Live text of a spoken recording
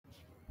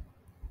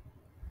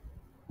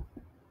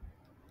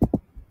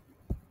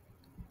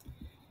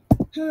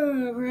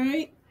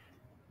Right?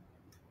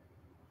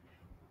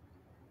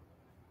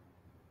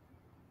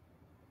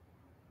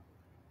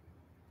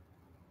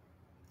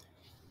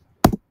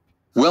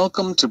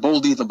 Welcome to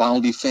Baldi the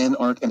Baldi fan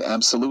art and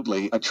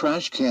absolutely a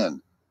trash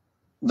can.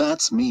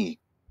 That's me.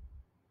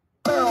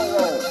 I'm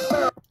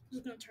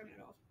just gonna turn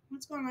it off.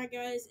 What's going on,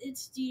 guys?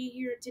 It's D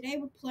here. Today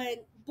we're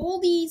playing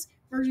Baldi's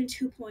version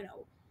 2.0.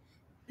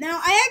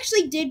 Now, I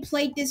actually did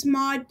play this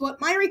mod, but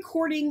my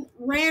recording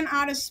ran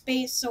out of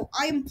space, so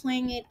I am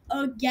playing it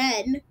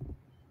again.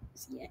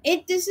 So, yeah,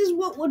 this is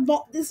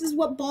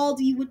what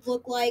Baldi would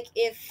look like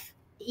if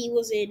he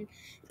was in.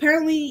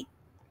 Apparently,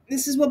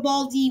 this is what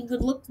Baldi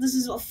would look. This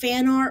is a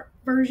fan art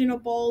version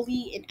of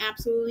Baldi, and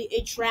absolutely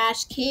a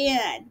trash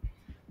can.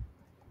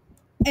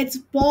 It's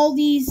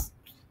Baldi's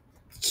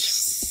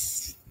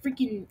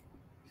freaking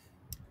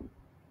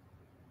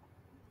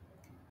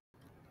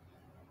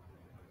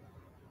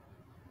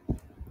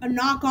a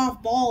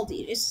knockoff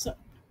Baldi. It's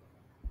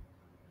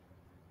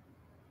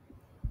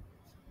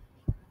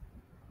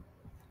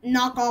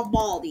knockoff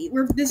Baldi.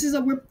 This is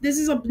a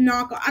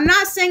knockoff. I'm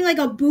not saying like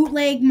a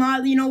bootleg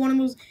mod. One of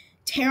those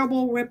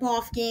terrible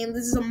rip-off games.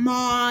 This is a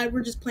mod.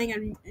 We're just playing a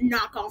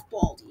knockoff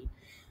Baldi.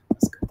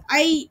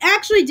 I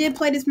actually did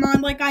play this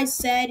mod, like I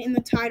said in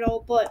the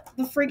title, but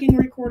the freaking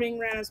recording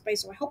ran out of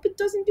space, so I hope it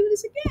doesn't do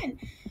this again.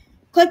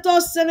 Click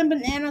those 7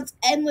 bananas,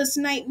 endless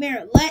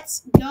nightmare.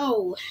 Let's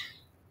go.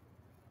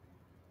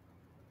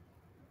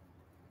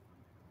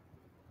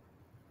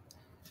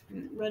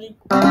 Ready?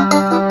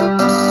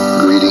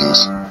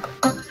 Greetings.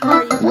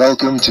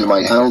 Welcome to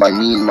my house,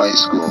 my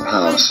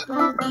schoolhouse.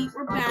 We're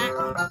back.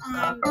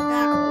 I'm back.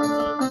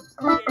 Yeah.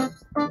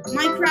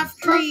 Minecraft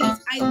trees,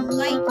 I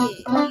like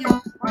it. We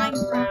have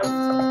Minecraft. I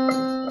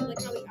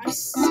like how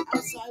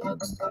outside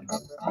looks good.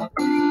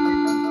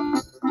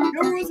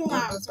 No rules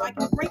allowed, so I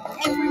can break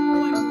every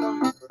rule I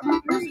want.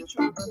 Here's a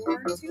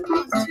chalkboard. 2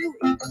 plus 2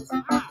 equals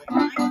 5.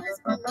 9 plus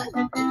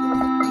 11 equals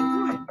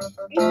 21.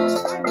 8 plus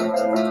 5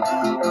 equals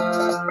 12.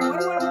 1, 1,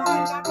 1,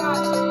 dot, dot.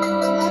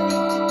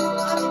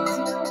 11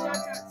 equals 11. 0, dot,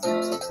 dot. 0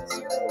 equals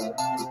 0. Banana.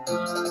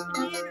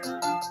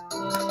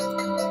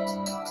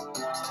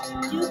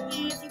 Dude,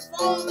 if you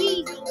follow me,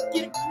 you'll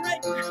get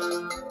right.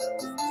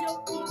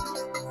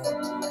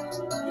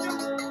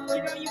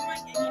 You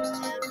might get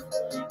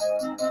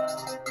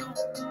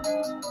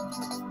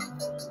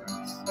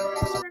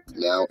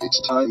Now it's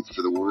time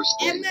for the worst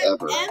thing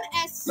ever.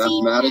 MSC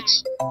Mathematics.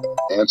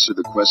 Answer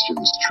the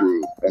questions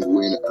true and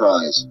win a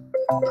prize.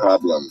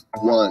 Problem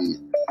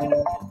 1.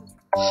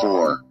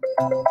 4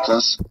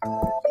 plus.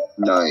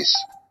 Nice.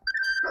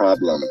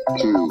 Problem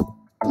 2.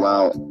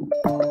 Wow.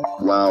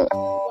 Wow,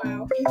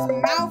 his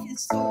mouth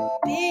is so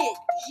big.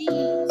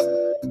 Jeez.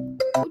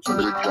 What you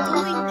Good job.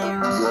 doing there?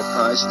 Your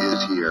prize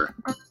is here.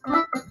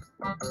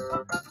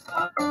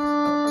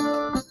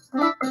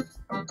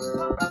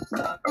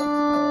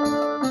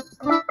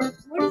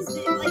 What is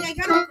it?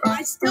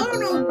 I still don't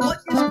know what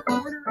this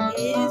quarter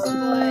is,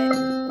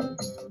 but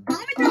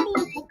comment down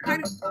below what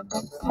kind of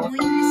coin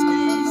this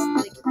is.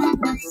 Like,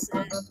 what's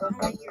that? I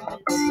want to hear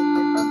this.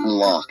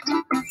 Locked.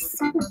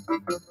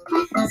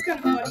 It's kind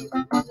of funny.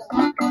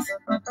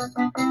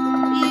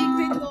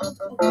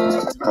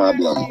 Locked.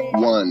 Problem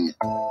 1.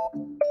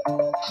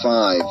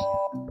 5.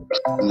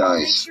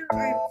 Nice.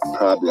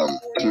 Problem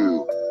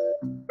 2.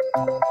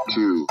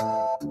 2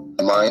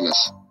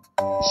 minus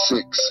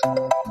 6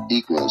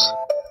 equals.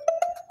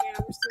 Yeah,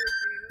 we're still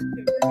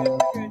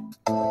recording.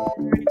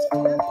 We're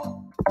good.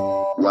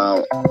 Wow.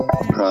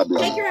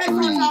 Problem Take your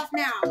headphones 3 off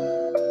now.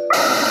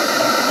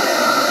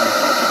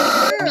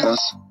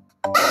 plus.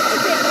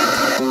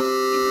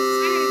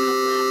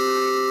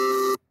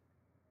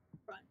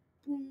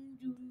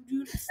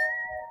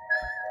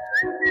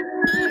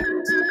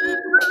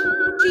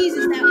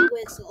 Jesus, that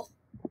whistle.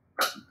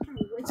 What kind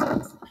of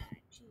whistle is that?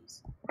 Jeez.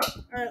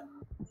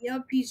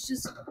 Yup, he's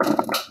just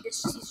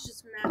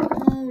mad.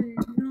 Oh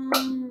no.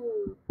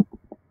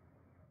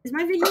 Is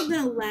my video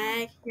gonna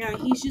lag? Yeah,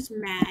 he's just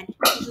mad.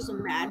 He's just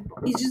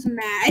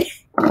mad.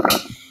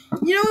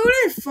 You know, it would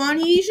have been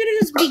funny.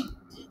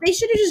 They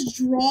should have just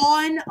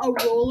drawn a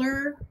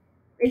roller.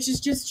 It's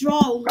just draw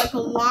like a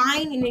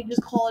line and they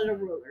just call it a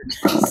roller.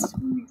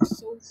 It's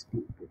so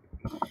stupid.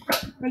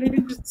 But they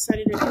just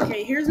decided it.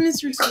 Okay, here's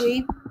Mr.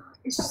 Sweep.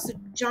 It's just a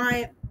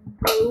giant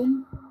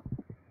broom.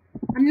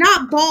 I'm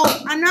not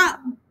Baldi.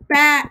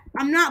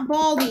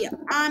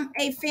 I'm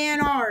a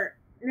fan art.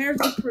 And there's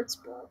the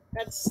principal.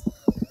 It's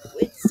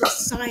the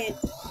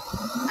science.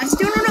 I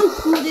still don't know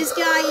who this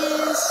guy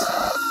is.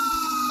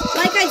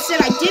 Like I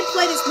said, I did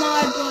play this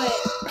mod, but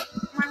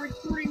my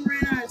recording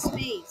ran out of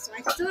space. So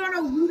I still don't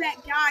know who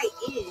that guy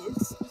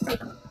is. It's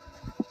like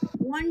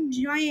one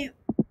giant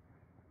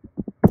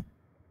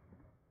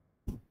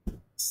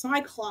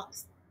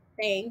Cyclops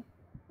thing.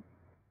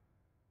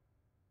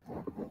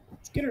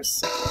 Let's get her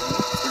set.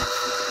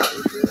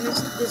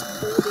 This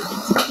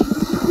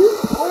Who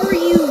are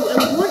you?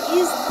 And what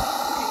is...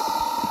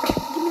 Okay.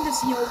 Give me this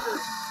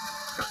yogurt.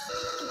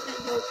 Get that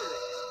yogurt.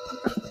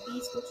 Get this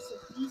beast, which is a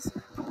beast.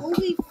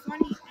 Only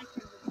funny I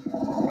can...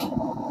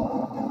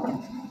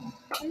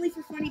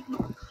 for funny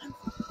people. I'm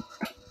funny.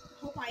 I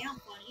hope I am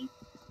funny.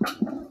 I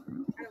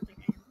don't think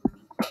I am funny.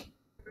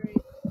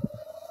 Alright.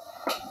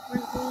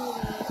 Where's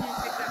Baldi? He's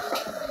gonna take that one.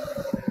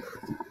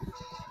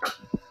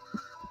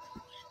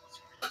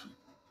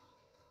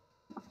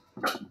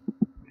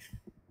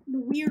 The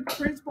weird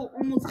principal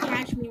almost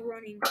catch me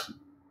running.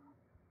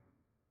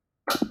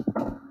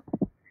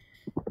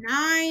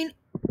 9,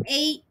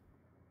 8,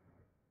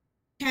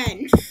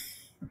 10.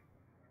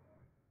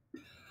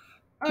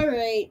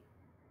 Alright.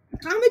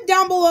 Comment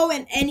down below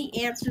and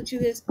any answer to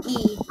this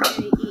E.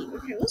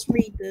 Okay, let's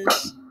read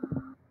this.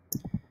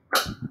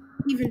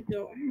 Even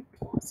though I'm gonna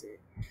pause it.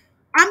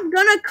 I'm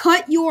gonna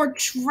cut your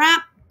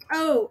trap.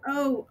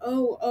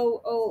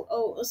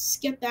 Let's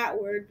skip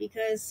that word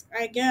because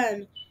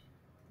again,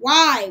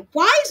 why?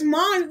 Why is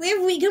mod? Come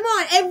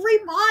on, every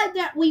mod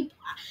that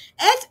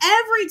it's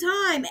every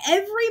time,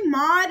 every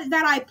mod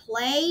that I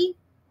play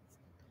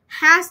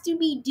has to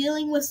be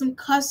dealing with some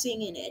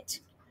cussing in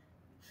it.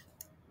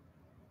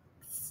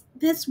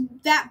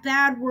 That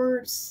bad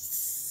word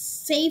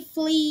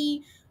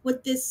safely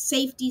with this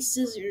safety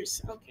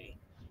scissors. Okay.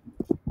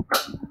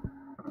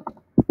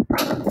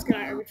 Let's get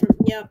out everything.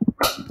 Yep.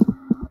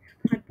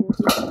 I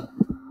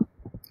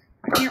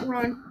can't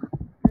run.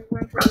 I'll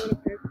run for a little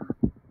bit.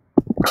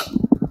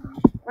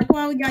 Like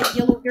why we got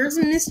yellow. There's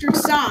a Mr.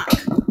 Sock.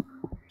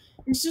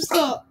 It's just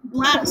a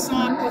black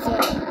sock with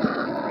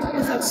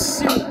a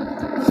suit.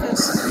 With a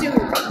suit.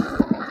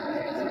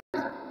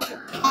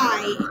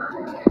 Tie.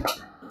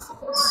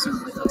 A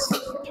suit with a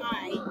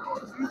tie. I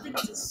don't think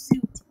it's a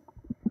suit.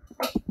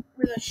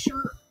 With a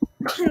shirt.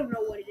 I don't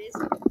know what it is.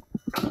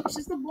 It's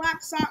just a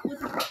black sock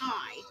with a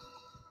tie.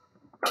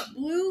 A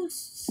blue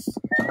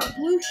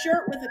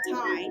shirt with a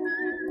tie.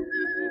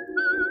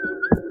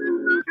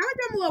 Comment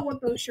down below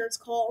what those shirts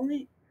call.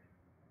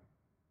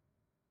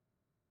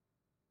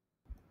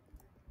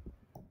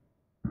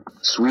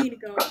 Sweet. Way to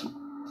go.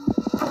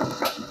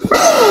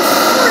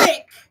 Oh,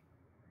 frick!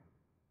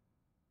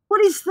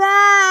 What is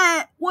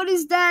that? What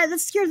is that? That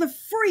scared the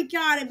freak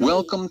out of me.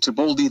 Welcome to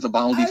Baldi the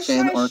Baldi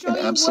fan Should I art show and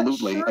you what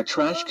absolutely shirt a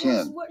trash that was?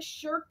 can. What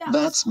shirt that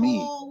That's was me.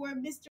 called, where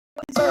Mr.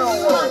 That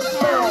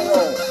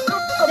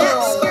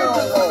scared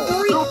the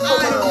freak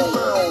out of me.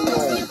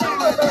 Let's get that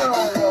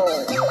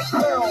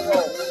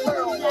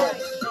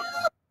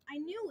I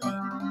knew it. I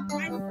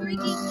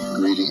freaking knew it.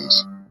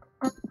 Greetings.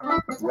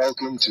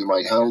 Welcome to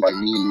my house, I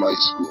mean my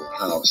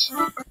schoolhouse.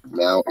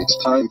 Now it's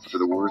time for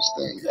the worst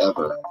thing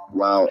ever.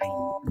 Wow.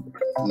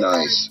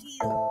 Nice.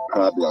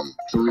 Problem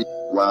 3.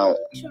 Wow.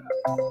 Shut up.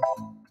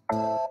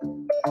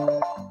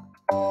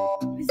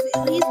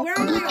 He's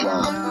wearing Good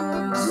job.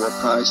 Your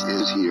prize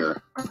is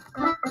here.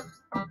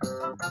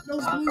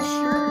 those blue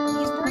shirts.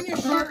 He's wearing a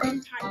shirt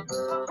and tie.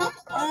 Come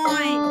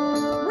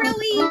on.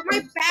 Really? My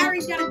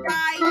battery's gonna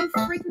die. You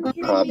freaking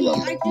kidding Problem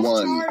me? I just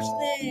 1. charged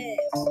this.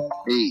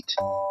 8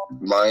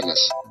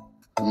 minus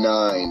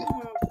 9.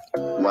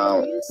 Oh, Wow.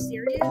 are you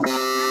serious? That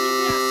means we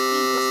gotta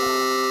speed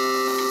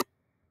this up.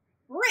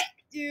 Frick,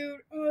 dude.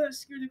 Oh, that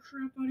scared the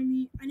crap out of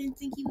me. I didn't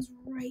think he was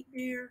right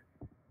there.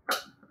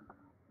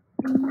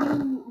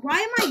 Ooh, why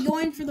am I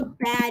going for the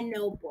bad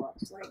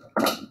notebooks? Like,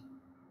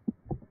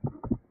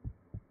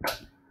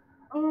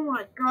 oh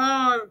my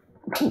god.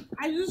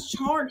 I just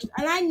charged,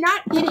 and I'm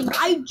not kidding.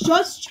 I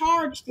just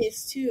charged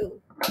this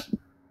too.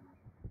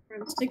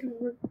 I'm sticking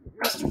with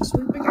Mr.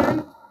 Sweep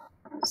again.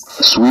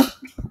 Sweep.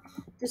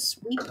 Just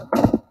sweep.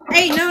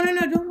 Hey, no,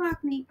 don't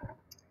lock me.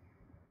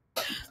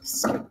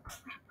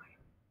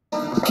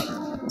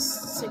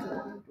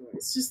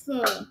 It's just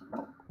the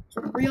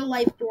real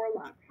life door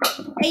lock.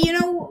 Hey, you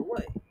know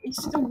what?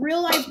 It's the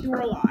real life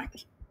door lock.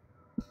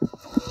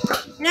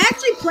 And I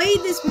actually played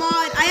this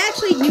mod. I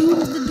actually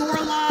used the door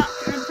lock.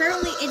 And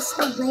apparently, it's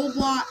the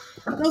Roblox.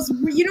 Those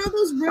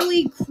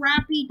really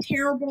crappy,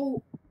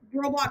 terrible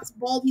Roblox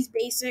Baldi's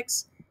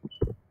Basics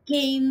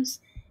games.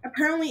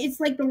 Apparently, it's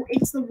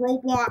the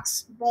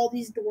Roblox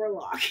Baldi's door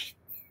lock.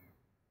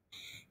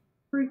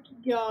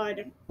 Freaking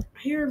god! I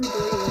hear every door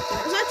you look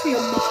at. There's actually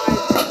a mod.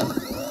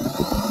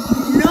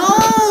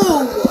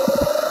 No!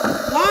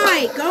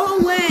 Why? Go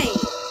away!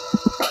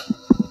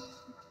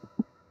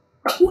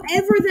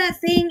 Whoever that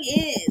thing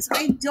is,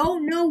 I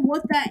don't know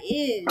what that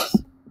is.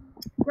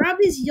 Grab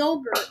this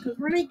yogurt, because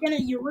we're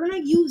gonna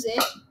use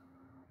it.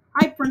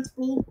 Hi,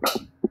 principal.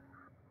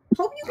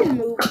 Hope you can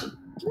move. Can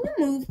you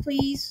move,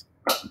 please?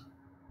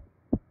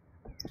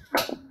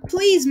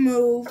 Please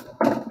move.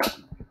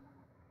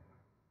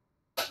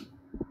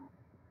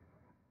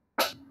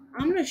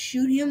 I'm gonna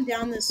shoot him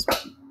down this.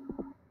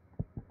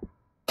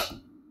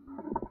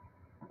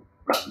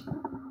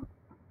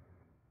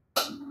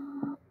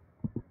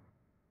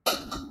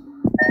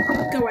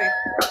 Go away.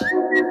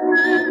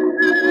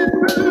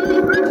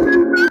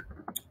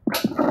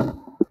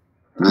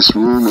 This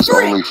room is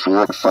only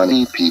for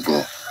funny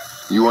people.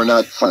 You are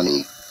not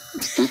funny.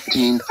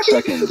 15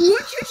 seconds.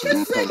 What you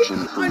just Detention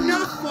say? for I'm you.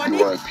 not funny.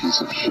 You are a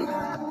piece of shit.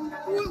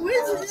 What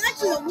is this?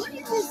 Actually, what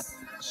is this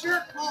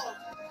shirt called?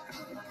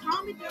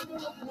 Comment down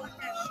below what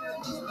that shirt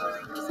is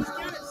wearing. Because he's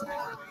got a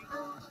style.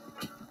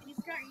 And he's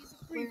a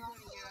pretty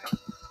funny guy.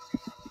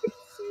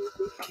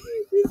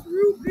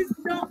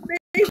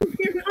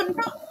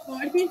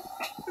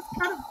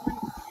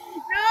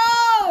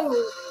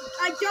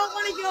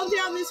 want to go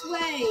down this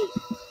way.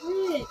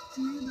 Frick,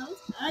 dude, that was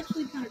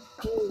actually kind of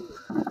cool.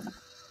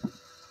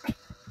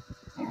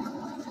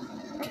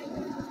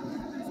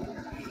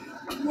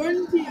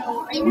 One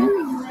deal. I knew he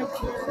was right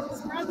there.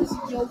 Let's grab this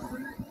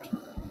yogurt.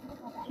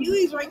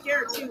 Huey's right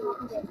there too.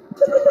 I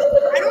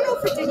don't know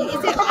if it's any.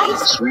 Is it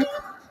ice cream?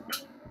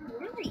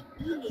 What are they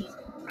eating?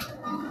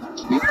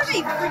 What are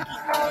they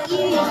freaking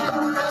eating?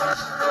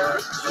 What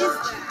is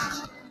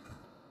that?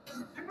 I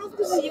don't know if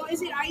this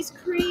is it ice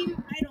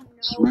cream? I don't know.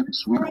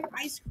 Or like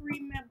ice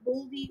cream at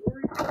Baldi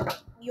or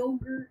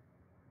yogurt.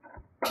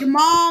 Your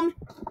mom,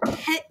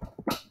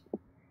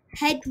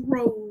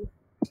 hetero.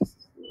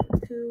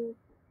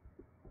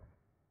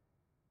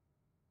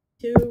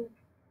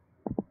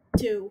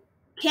 Two.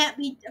 Can't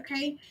be,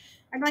 okay?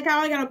 I like how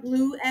I got a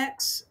blue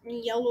X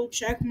and yellow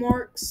check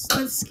marks.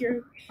 That's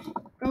scary.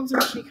 That was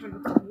actually kind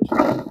of funny.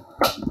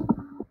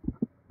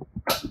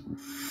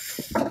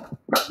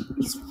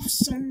 He's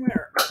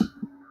somewhere.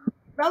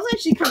 That was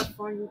actually kind of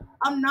funny.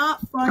 I'm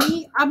not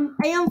funny. I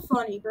am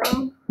funny,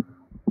 bro.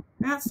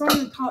 That's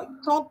something to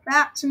talk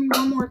back to me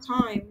one more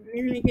time.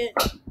 You're gonna get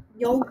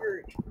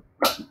yogurt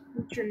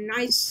with your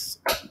nice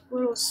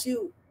little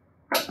suit.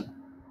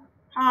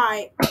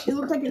 Hi. It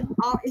looks like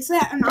is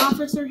that an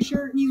officer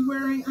shirt he's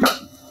wearing? I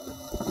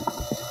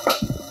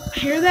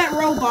hear that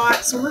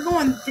robot, so we're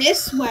going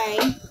this way.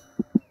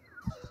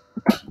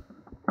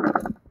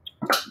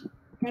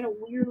 Got a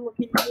weird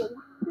looking.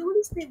 What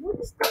is this? What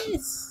is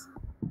this?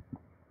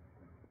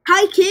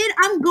 Hi, kid.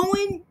 I'm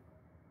gonna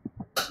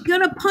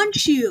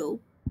punch you.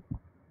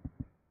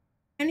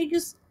 And he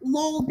just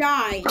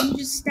died. And he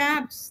just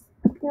stabs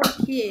the poor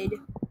kid.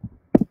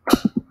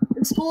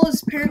 The school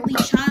is apparently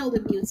child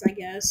abuse, I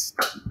guess.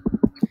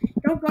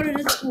 Don't go to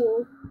this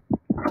school.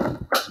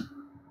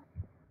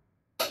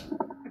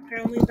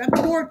 Apparently, that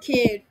poor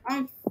kid.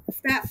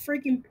 That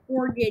freaking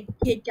poor kid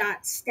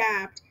got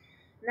stabbed.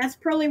 And that's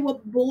probably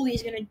what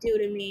Bully's gonna do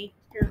to me,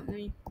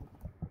 apparently.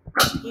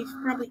 He's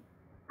probably...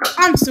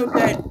 I'm so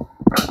good.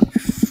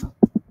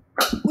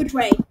 Which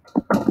way?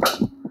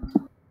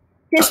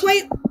 This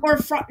way or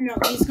front? No,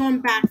 he's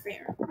going back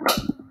there.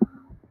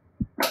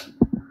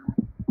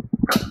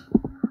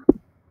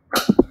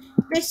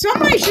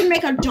 Somebody should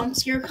make a jump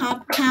scare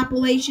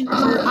compilation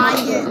where I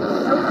get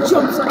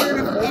jump scared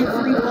of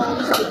every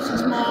Baldi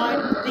Stations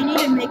mod. They need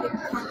to make a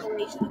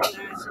compilation of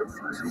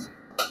that.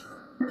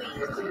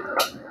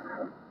 Please.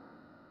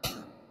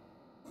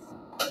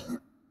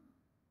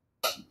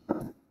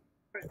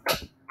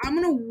 I'm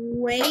gonna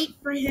wait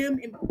for him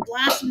and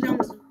blast him down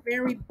this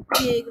very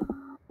big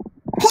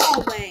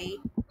hallway.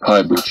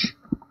 Hi, Butch.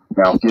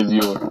 Now give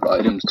your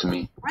items to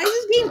me. Why is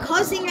this game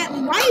cussing at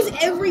me? Why is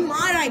every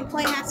mod I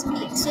play has to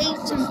be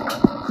saying some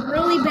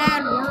really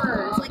bad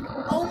words? Like,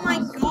 oh my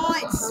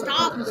god,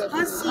 stop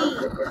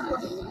cussing.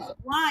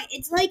 Why?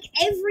 It's like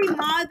every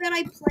mod that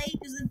I play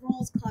just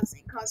involves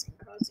cussing.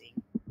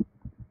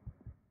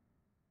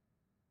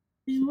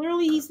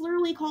 He's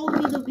literally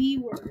calling me the B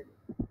word.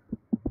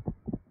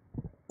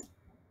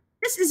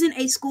 This isn't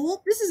a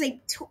school. This is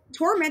a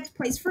torment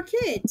place for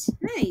kids.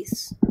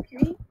 Nice.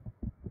 Okay.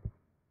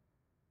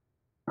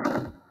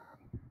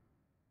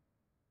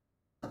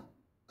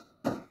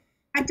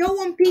 I don't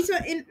want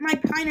pizza in my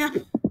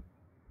pineapple.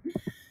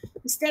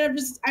 Instead of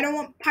just, I don't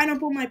want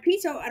pineapple in my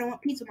pizza, I don't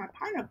want pizza in my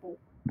pineapple.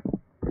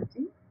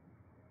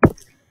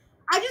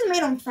 I just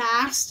made them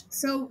fast.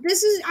 So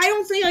this is, I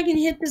don't think I can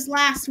hit this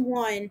last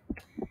one.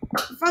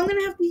 If I'm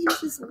gonna have to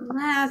use this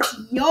last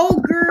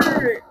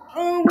yogurt.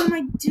 Oh, what am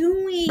I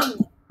doing?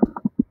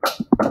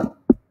 I'm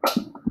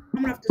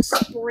gonna have to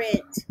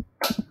sprint.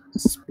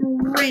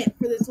 Sprint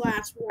for this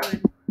last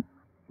one.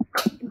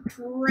 And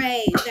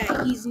pray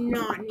that he's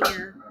not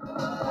near.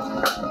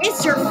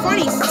 Insert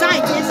funny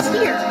scientist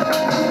here.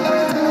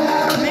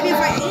 Maybe if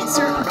I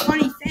insert a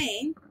funny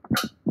thing,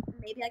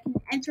 maybe I can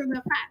enter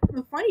the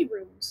funny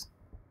rooms.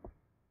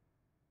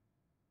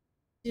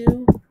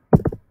 2.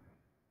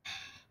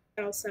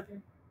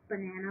 7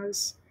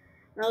 bananas.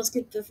 Now let's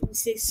get the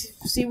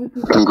see we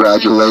can.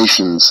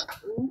 Congratulations.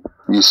 Ooh.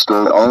 You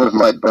stole all of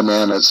my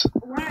bananas.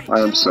 Right. I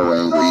am so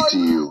angry to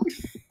you.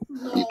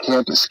 You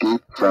can't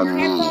escape from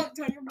me.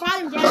 Turn your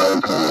volume down.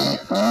 Okay,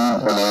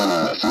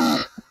 banana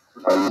thief.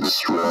 I will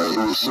destroy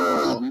your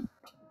soul. Okay,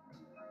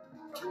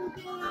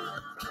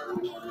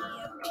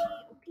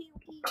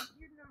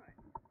 you're not.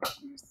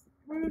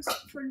 Where's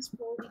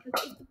principal?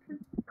 Because if the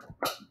principal,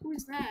 who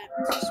is that?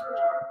 Who's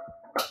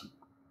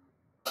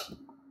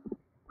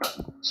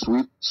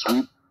Sweet?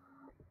 Sweep.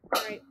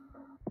 Alright.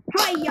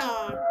 Hiya!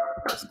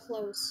 That was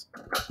close.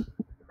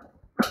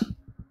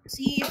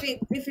 See, if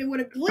it would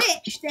have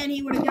glitched, then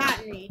he would have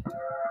gotten me.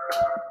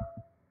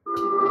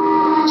 Siren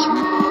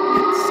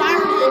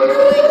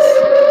noise.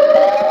 I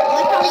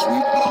like how he's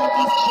called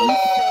his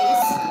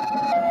face.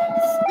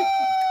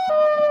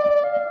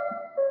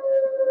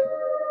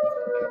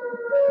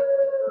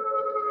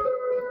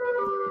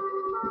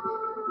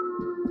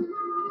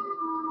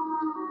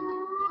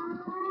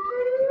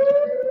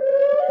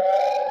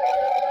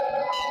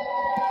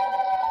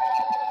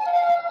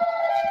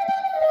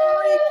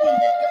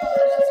 Freaking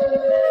gosh, that's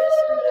hilarious.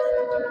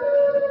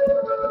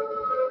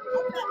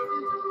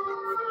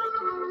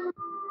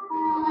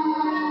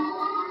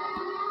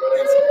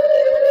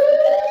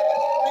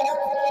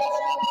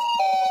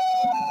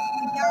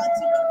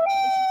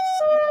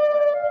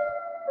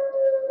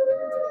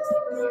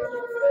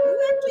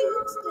 actually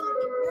hosts the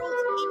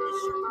world's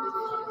indestructible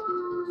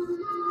volcano.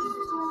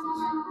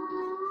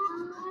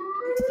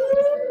 It's still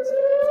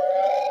energy.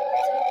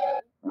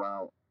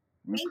 Wow.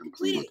 You Ain't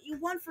completed. completed. You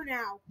won for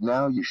now.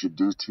 Now you should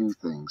do two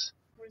things.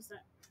 What is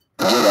that?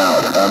 Get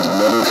out and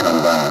never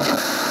come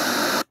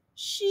back.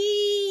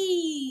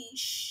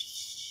 Sheesh.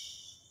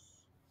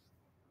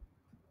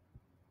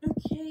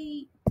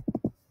 Okay.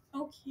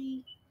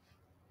 Okay.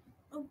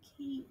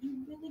 Okay.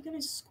 You really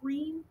gonna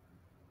scream?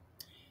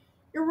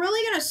 You're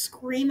really gonna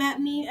scream at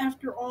me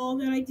after all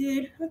that I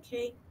did?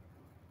 Okay.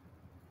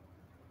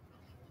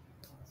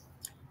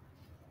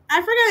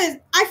 I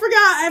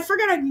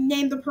forgot to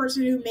name the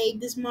person who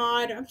made this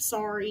mod. I'm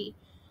sorry.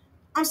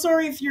 I'm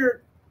sorry,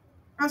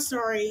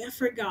 I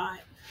forgot.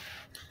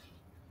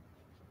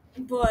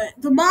 But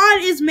the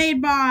mod is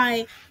made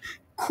by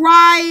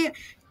Crying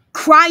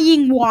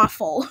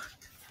Waffle.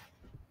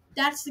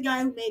 That's the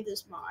guy who made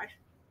this mod.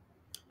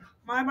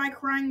 Mod by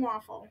Crying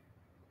Waffle.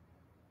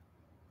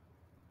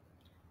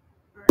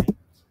 Alright.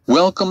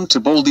 Welcome to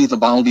Baldi the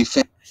Baldi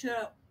fan. Shut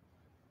up.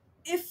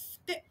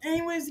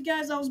 Anyways,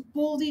 guys, that was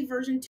Baldi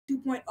version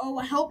 2.0.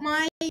 I hope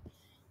my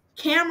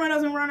camera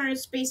doesn't run out of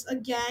space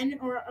again,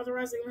 or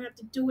otherwise I'm gonna have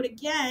to do it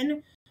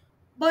again.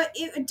 But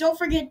don't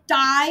forget,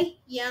 die,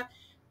 yeah,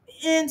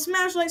 and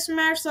smash like,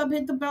 smash sub,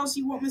 hit the bell so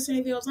you won't miss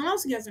any videos, and I'll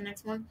see you guys in the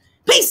next one.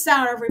 Peace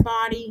out,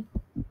 everybody.